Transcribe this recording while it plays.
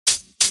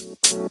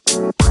Do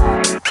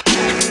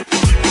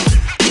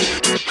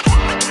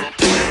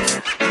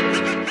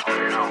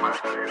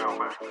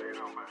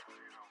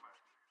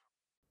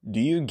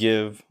you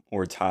give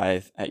or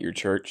tithe at your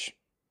church?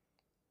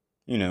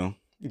 You know,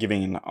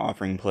 giving an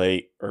offering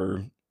plate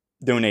or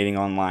donating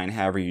online,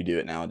 however you do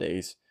it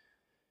nowadays.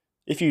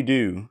 If you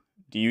do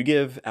you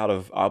give out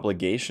of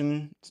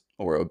obligation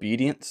or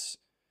obedience?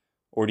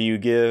 Or do you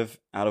give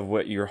out of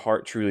what your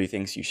heart truly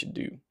thinks you should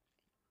do?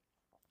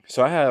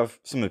 So I have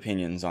some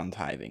opinions on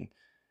tithing.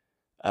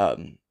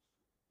 Um,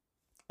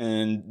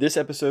 and this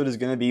episode is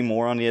going to be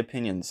more on the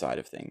opinion side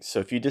of things. So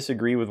if you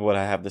disagree with what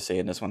I have to say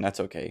in this one, that's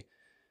okay.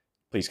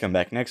 Please come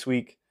back next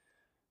week.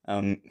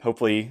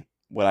 Hopefully,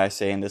 what I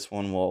say in this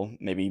one will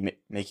maybe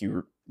make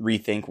you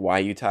rethink why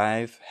you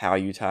tithe, how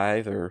you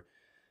tithe, or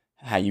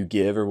how you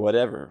give, or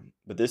whatever.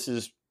 But this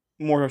is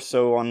more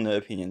so on the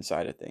opinion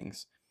side of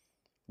things.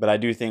 But I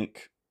do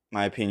think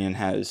my opinion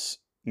has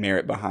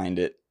merit behind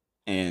it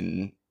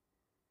and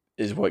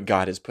is what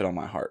God has put on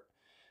my heart.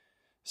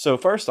 So,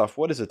 first off,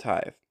 what is a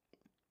tithe?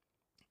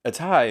 A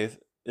tithe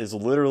is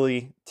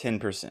literally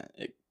 10%.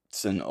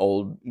 It's an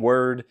old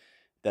word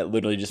that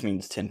literally just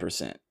means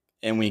 10%.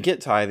 And we get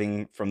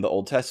tithing from the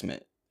Old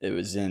Testament. It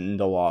was in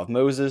the law of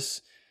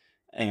Moses,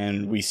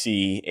 and we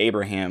see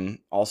Abraham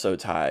also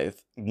tithe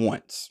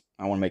once.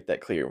 I want to make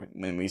that clear.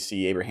 When we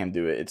see Abraham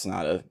do it, it's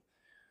not a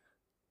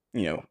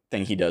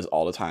thing he does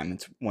all the time.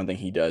 It's one thing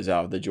he does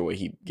out of the joy.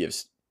 He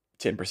gives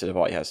 10% of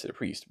all he has to the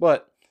priest.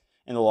 But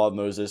in the law of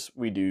Moses,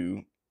 we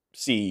do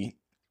see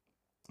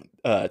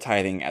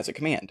tithing as a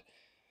command.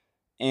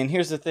 And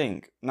here's the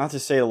thing, not to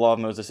say the law of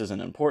Moses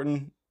isn't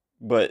important,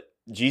 but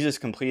Jesus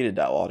completed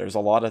that law. There's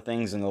a lot of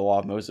things in the law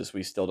of Moses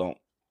we still don't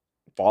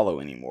follow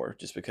anymore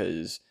just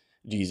because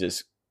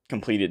Jesus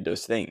completed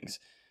those things.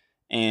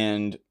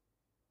 And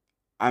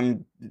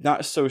I'm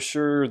not so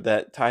sure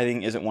that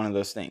tithing isn't one of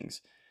those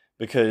things,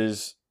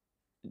 because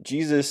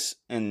Jesus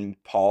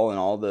and Paul and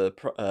all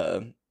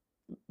the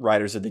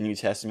writers of the New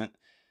Testament,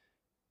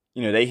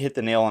 they hit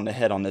the nail on the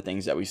head on the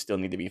things that we still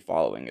need to be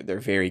following. They're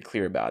very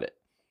clear about it.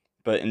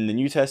 But in the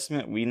New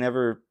Testament, we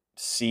never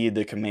see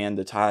the command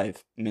to tithe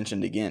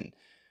mentioned again.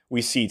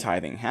 We see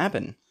tithing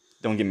happen.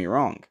 Don't get me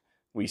wrong.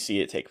 We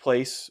see it take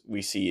place.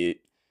 We see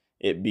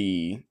it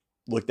be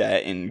looked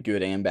at in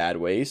good and bad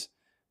ways.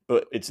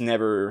 But it's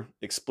never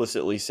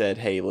explicitly said,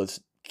 hey,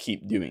 let's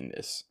keep doing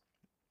this.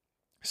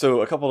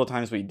 So a couple of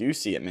times we do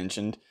see it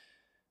mentioned.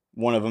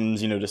 One of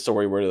them's, the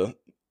story where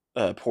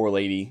the poor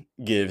lady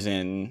gives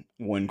in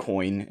one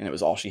coin and it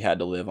was all she had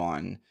to live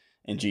on.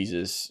 And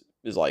Jesus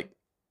is like,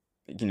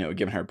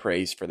 giving her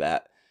praise for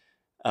that.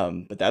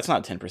 But that's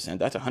not 10%.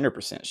 That's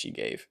 100% she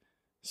gave.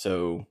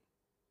 So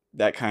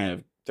that kind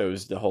of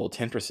throws the whole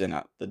 10%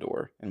 out the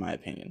door, in my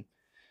opinion.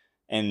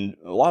 And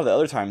a lot of the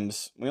other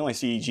times, we only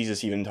see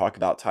Jesus even talk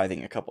about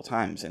tithing a couple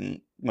times.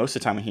 And most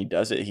of the time when he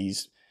does it,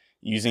 he's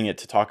using it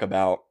to talk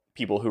about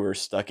people who are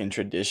stuck in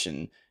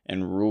tradition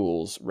and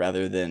rules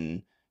rather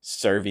than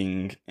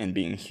serving and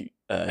being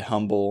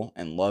humble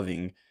and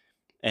loving.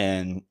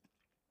 And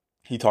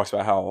he talks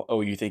about how,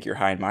 oh, you think you're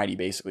high and mighty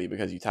basically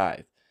because you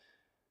tithe.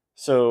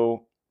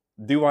 So,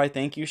 do I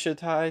think you should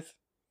tithe?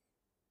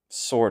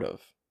 Sort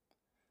of.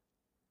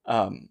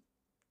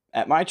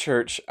 At my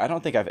church, I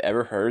don't think I've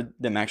ever heard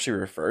them actually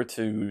refer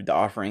to the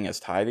offering as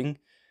tithing.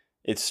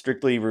 It's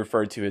strictly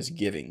referred to as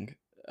giving.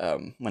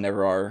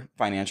 Whenever our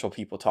financial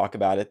people talk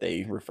about it,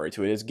 they refer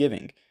to it as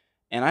giving.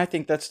 And I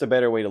think that's the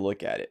better way to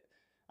look at it.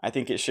 I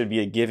think it should be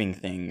a giving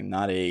thing,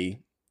 not a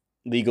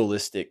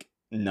legalistic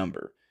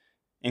number.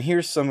 And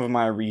here's some of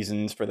my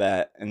reasons for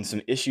that and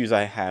some issues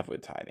I have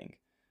with tithing.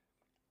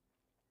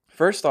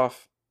 First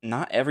off,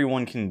 not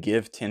everyone can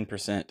give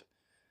 10%.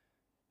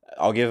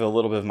 I'll give a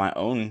little bit of my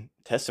own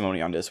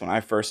testimony on this. When I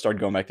first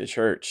started going back to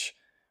church,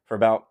 for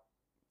about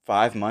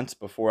 5 months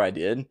before I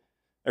did,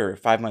 or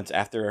 5 months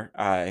after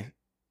I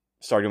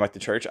started going back to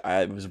church,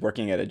 I was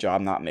working at a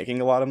job not making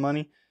a lot of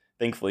money.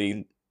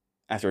 Thankfully,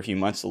 after a few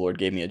months, the Lord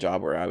gave me a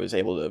job where I was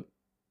able to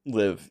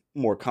live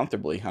more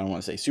comfortably. I don't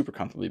want to say super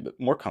comfortably, but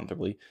more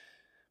comfortably.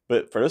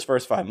 But for those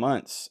first 5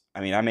 months, I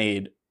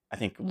made, I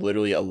think,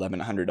 literally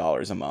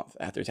 $1,100 a month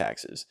after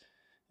taxes.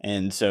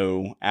 And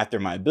so after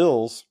my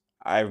bills,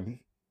 I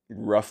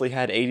roughly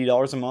had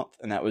 $80 a month.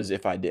 And that was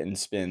if I didn't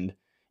spend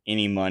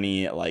any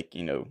money at, like,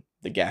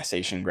 the gas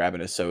station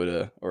grabbing a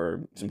soda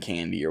or some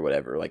candy or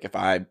whatever. Like if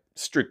I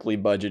strictly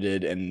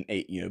budgeted and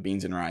ate,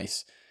 beans and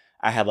rice,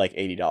 I had like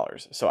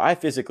 $80. So I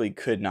physically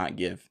could not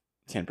give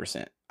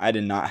 10%. I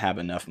did not have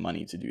enough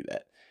money to do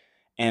that.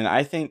 And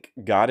I think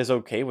God is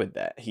okay with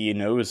that. He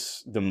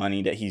knows the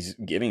money that he's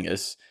giving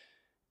us.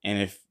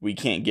 And if we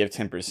can't give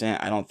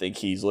 10%, I don't think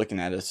he's looking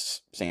at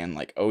us saying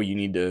like, oh, you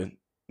need to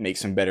make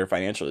some better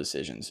financial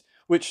decisions,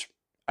 which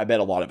I bet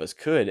a lot of us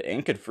could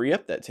and could free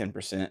up that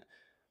 10%.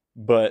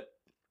 But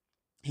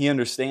he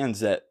understands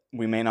that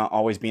we may not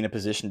always be in a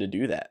position to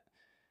do that.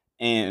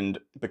 And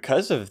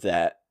because of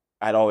that,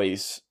 I'd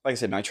always, like I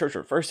said, my church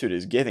refers to it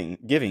as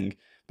giving,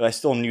 but I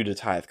still knew the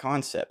tithe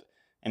concept.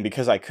 And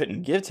because I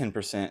couldn't give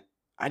 10%,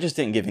 I just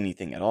didn't give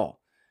anything at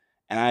all.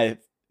 And I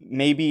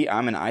maybe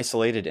I'm an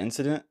isolated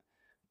incident,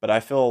 but I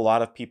feel a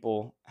lot of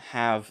people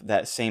have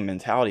that same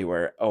mentality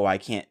where, oh, I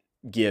can't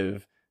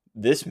give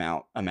this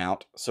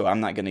amount, so I'm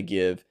not going to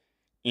give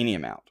any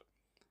amount.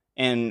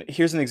 And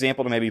here's an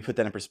example to maybe put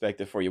that in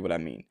perspective for you what I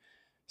mean.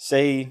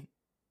 Say,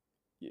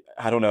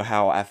 I don't know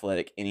how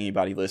athletic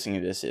anybody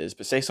listening to this is,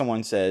 but say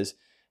someone says,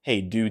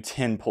 hey, do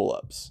 10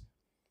 pull-ups.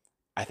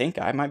 I think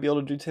I might be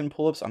able to do 10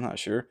 pull-ups. I'm not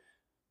sure.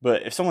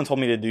 But if someone told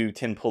me to do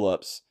 10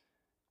 pull-ups,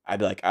 I'd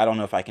be like, I don't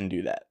know if I can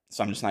do that.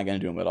 So I'm just not going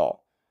to do them at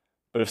all.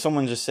 But if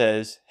someone just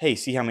says, hey,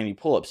 see how many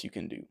pull-ups you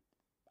can do,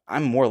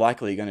 I'm more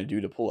likely going to do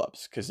the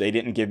pull-ups because they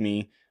didn't give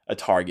me a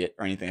target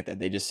or anything like that.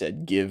 They just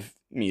said, give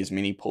me as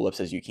many pull-ups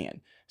as you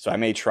can. So I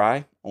may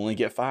try, only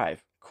get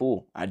 5.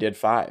 Cool, I did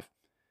 5.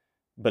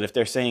 But if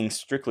they're saying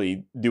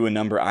strictly do a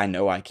number I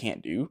know I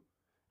can't do,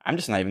 I'm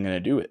just not even going to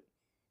do it.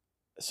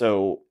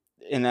 So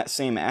in that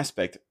same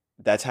aspect,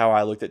 that's how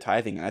I looked at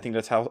tithing. And I think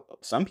that's how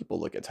some people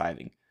look at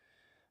tithing.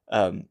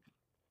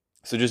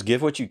 So just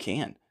give what you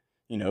can.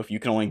 If you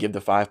can only give the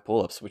 5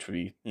 pull-ups, which would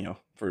be,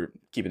 for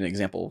keeping an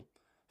example,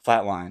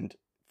 flatlined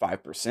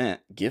 5%,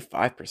 give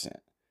 5%.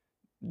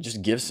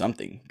 Just give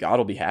something. God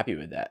will be happy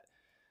with that.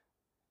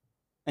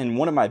 And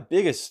one of my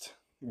biggest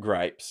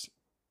gripes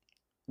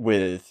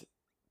with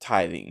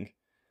tithing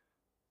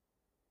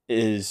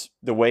is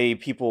the way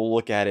people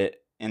look at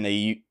it and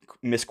they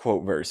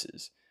misquote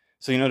verses.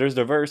 So, there's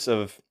the verse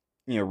of,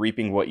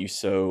 reaping what you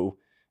sow,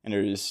 and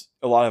there's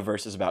a lot of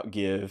verses about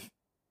give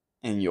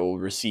and you'll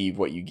receive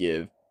what you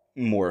give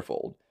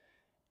morefold.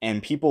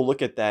 And people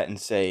look at that and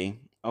say,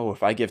 oh,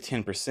 if I give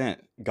 10%,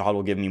 God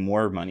will give me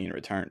more money in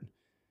return.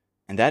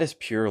 And that is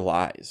pure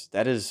lies.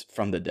 That is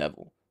from the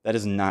devil. That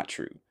is not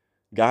true.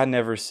 God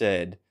never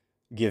said,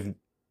 give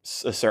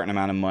a certain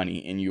amount of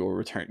money and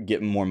you'll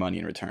get more money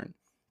in return.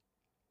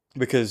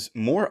 Because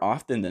more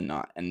often than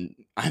not, and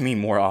I mean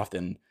more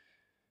often,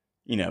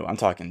 I'm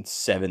talking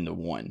 7 to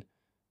 1,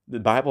 the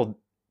Bible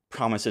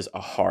promises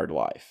a hard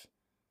life.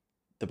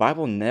 The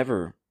Bible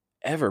never,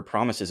 ever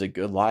promises a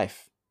good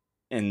life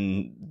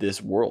in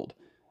this world.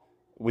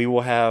 We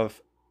will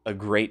have a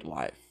great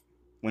life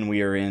when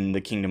we are in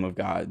the kingdom of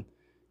God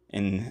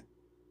and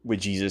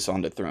with Jesus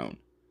on the throne.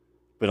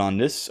 But on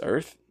this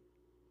earth,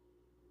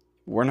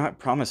 we're not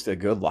promised a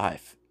good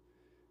life.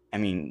 I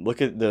mean,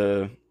 look at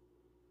the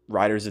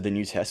writers of the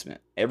New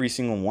Testament. Every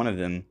single one of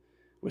them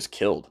was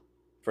killed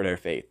for their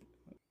faith,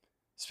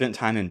 spent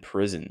time in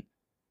prison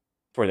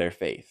for their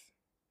faith,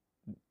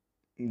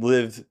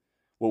 lived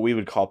what we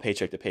would call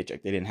paycheck to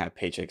paycheck. They didn't have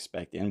paychecks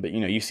back then, but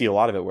you see a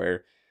lot of it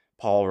where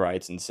Paul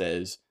writes and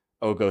says,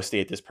 oh, go stay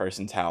at this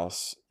person's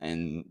house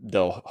and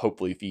they'll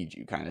hopefully feed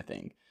you, kind of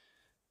thing.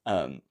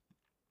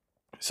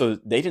 So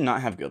they did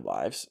not have good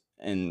lives,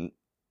 and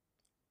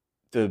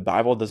the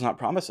Bible does not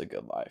promise a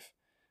good life.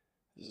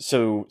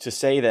 So to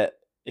say that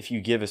if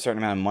you give a certain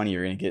amount of money,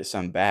 you're going to get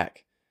some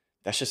back,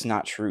 that's just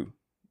not true.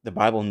 The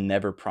Bible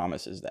never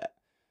promises that.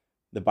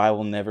 The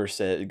Bible never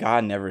said,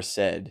 God never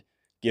said,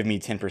 give me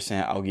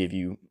 10%,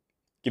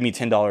 give me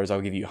 $10,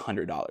 I'll give you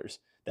 $100.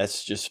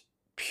 That's just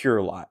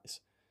pure lies.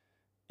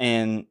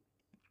 And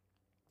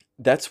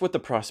that's what the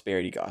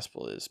prosperity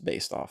gospel is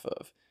based off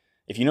of.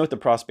 If you know what the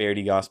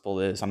prosperity gospel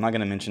is, I'm not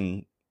going to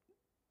mention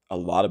a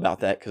lot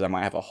about that because I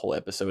might have a whole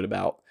episode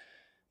about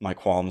my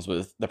qualms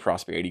with the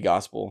prosperity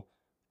gospel.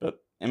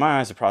 But in my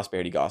eyes, the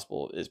prosperity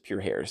gospel is pure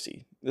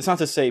heresy. That's not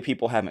to say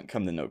people haven't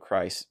come to know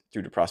Christ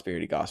through the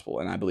prosperity gospel,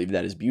 and I believe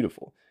that is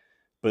beautiful.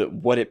 But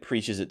what it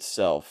preaches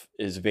itself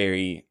is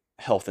very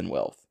health and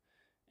wealth.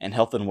 And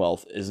health and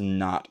wealth is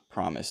not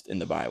promised in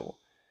the Bible.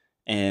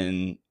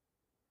 And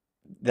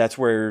that's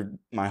where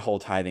my whole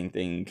tithing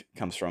thing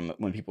comes from,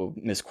 when people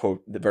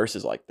misquote the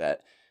verses like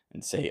that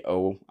and say,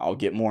 oh, I'll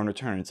get more in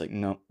return. It's like,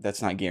 no,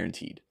 that's not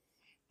guaranteed.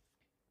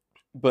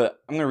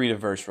 But I'm going to read a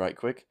verse right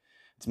quick.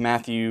 It's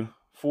Matthew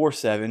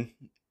 4:7.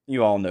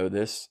 You all know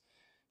this.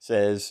 It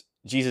says,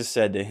 Jesus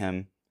said to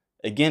him,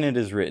 again it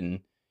is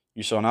written,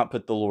 you shall not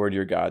put the Lord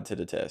your God to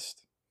the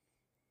test.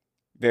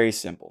 Very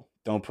simple.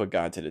 Don't put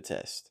God to the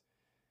test.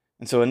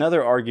 And so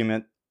another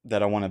argument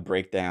that I want to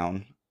break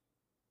down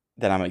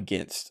that I'm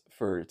against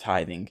for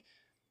tithing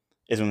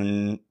is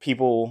when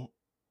people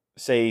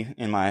say,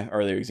 in my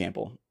earlier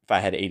example, if I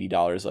had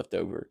 $80 left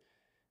over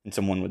and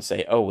someone would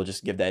say, oh, we'll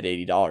just give that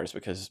 $80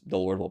 because the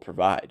Lord will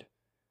provide.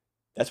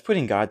 That's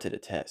putting God to the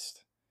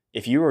test.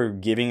 If you are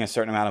giving a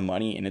certain amount of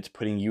money and it's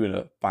putting you in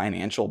a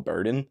financial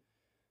burden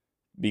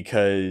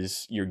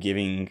because you're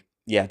giving,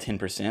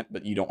 10%,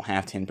 but you don't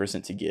have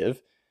 10% to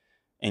give,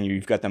 and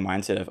you've got the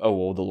mindset of, oh,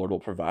 well, the Lord will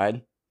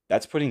provide,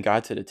 that's putting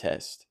God to the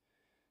test.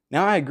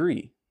 Now, I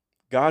agree.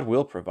 God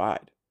will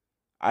provide.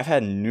 I've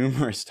had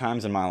numerous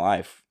times in my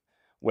life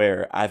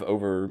where I've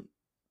overspent,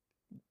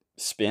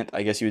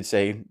 I guess you would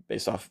say,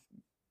 based off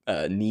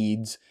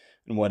needs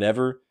and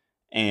whatever,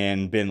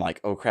 and been like,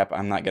 oh crap,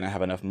 I'm not going to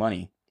have enough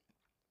money.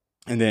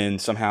 And then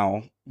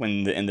somehow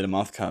when the end of the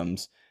month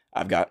comes,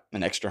 I've got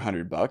an extra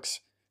 $100,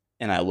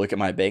 and I look at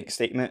my bank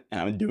statement and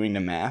I'm doing the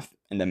math,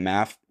 and the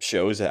math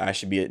shows that I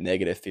should be at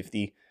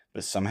 -50,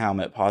 but somehow I'm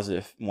at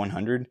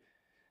 +100.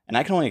 And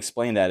I can only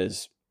explain that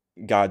as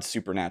God's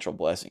supernatural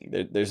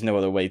blessing. There's no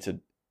other way to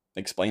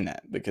explain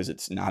that because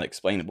it's not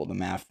explainable. The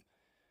math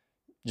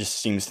just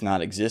seems to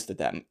not exist at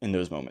that in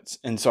those moments.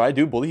 And so I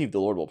do believe the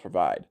Lord will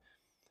provide,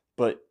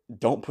 but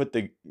don't put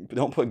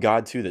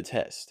God to the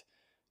test.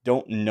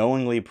 Don't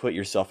knowingly put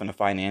yourself in a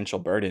financial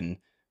burden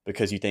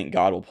because you think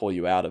God will pull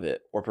you out of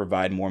it or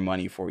provide more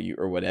money for you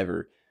or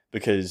whatever,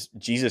 because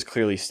Jesus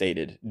clearly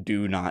stated,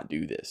 do not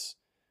do this.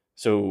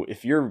 So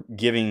if you're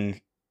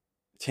giving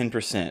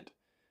 10%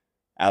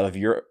 out of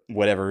your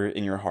whatever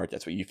in your heart,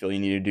 that's what you feel you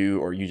need to do,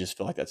 or you just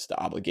feel like that's the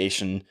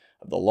obligation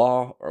of the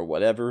law or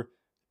whatever,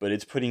 but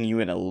it's putting you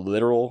in a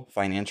literal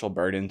financial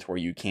burden to where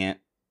you can't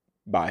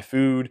buy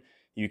food,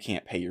 you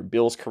can't pay your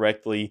bills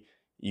correctly,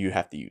 you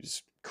have to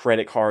use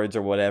credit cards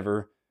or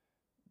whatever.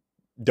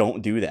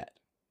 Don't do that.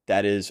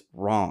 That is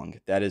wrong.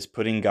 That is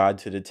putting God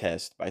to the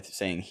test by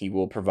saying he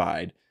will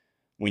provide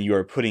when you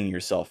are putting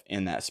yourself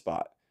in that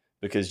spot.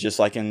 Because just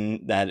like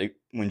in that,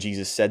 when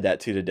Jesus said that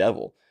to the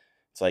devil,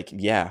 it's like,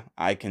 yeah,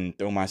 I can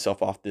throw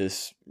myself off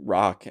this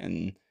rock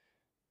and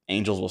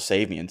angels will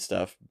save me and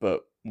stuff,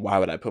 but why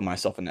would I put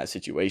myself in that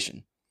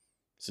situation?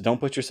 So don't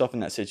put yourself in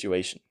that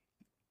situation.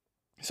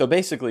 So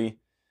basically,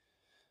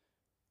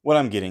 what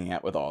I'm getting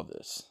at with all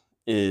this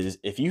is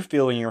if you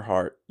feel in your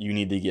heart you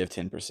need to give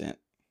 10%,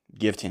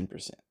 give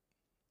 10%.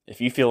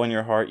 If you feel in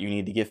your heart you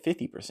need to give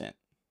 50%,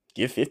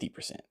 give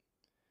 50%.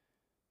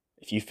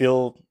 If you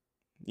feel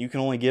you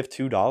can only give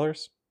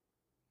 $2,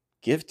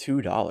 give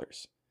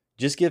 $2.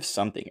 Just give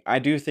something. I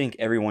do think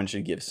everyone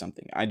should give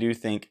something. I do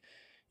think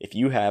if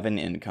you have an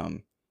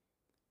income,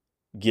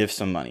 give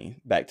some money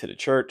back to the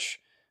church,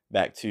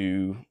 back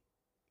to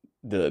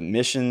the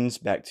missions,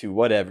 back to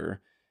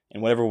whatever,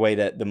 in whatever way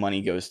that the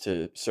money goes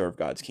to serve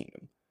God's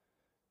kingdom.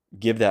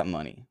 Give that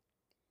money.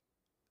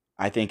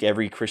 I think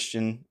every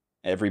Christian,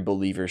 every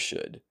believer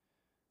should.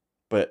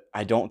 But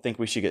I don't think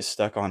we should get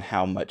stuck on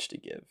how much to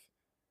give.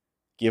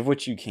 Give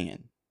what you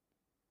can.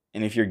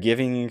 And if you're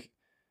giving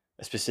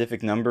a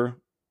specific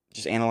number,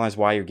 just analyze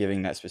why you're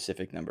giving that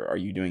specific number. Are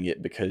you doing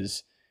it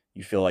because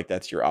you feel like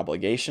that's your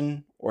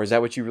obligation? Or is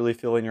that what you really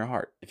feel in your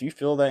heart? If you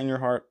feel that in your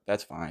heart,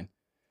 that's fine.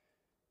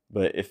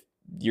 But if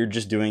you're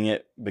just doing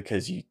it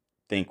because you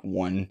think,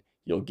 one,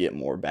 you'll get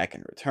more back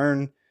in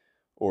return,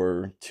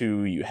 or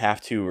two, you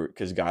have to, or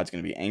because God's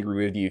going to be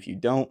angry with you if you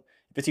don't.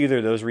 If it's either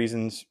of those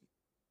reasons,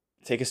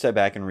 take a step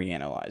back and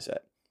reanalyze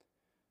that.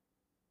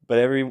 But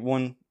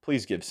everyone,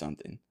 please give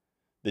something.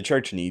 The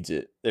church needs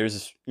it.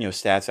 There's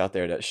stats out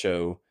there that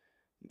show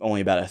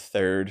only about a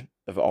third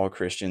of all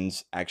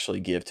Christians actually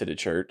give to the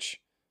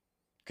church.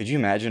 Could you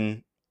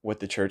imagine what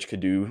the church could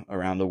do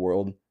around the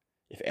world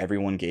if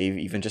everyone gave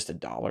even just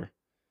 $1?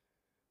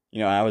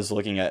 I was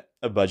looking at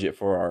a budget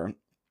for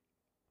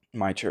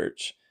my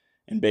church,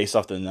 and based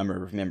off the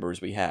number of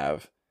members we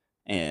have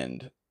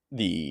and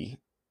the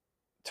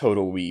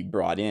total we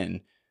brought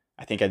in,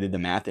 I think I did the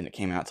math and it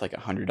came out to like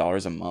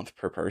 $100 a month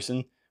per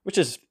person, which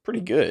is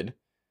pretty good.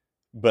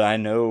 But I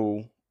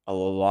know a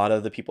lot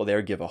of the people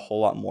there give a whole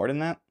lot more than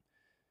that.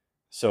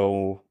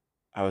 So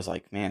I was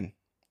like, man,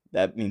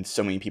 that means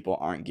so many people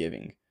aren't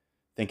giving.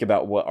 Think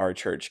about what our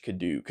church could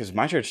do. Because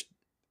my church,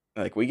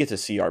 like, we get to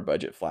see our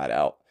budget flat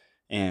out,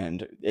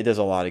 and it does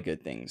a lot of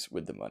good things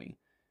with the money.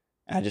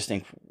 And I just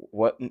think,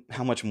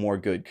 how much more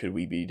good could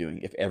we be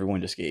doing if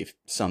everyone just gave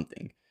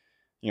something?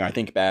 I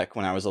think back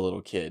when I was a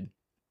little kid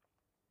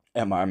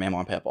at my mama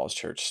and papa's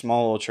church,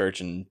 small little church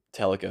in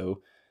Tellico,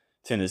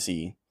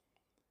 Tennessee.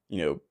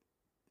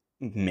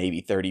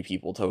 Maybe 30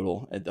 people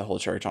total at the whole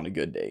church on a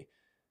good day.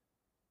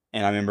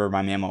 And I remember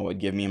my mama would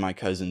give me and my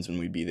cousins when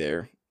we'd be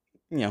there,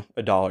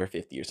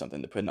 $1.50 or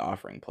something to put in the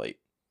offering plate.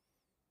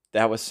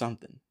 That was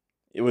something.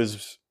 It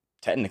was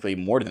technically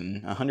more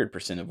than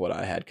 100% of what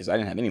I had because I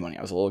didn't have any money.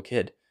 I was a little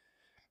kid.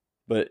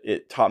 But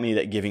it taught me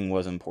that giving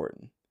was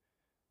important.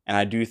 And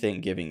I do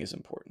think giving is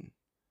important.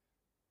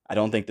 I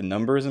don't think the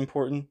number is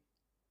important,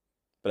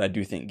 but I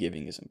do think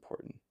giving is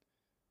important.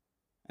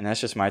 And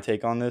that's just my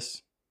take on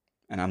this.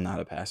 And I'm not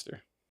a pastor.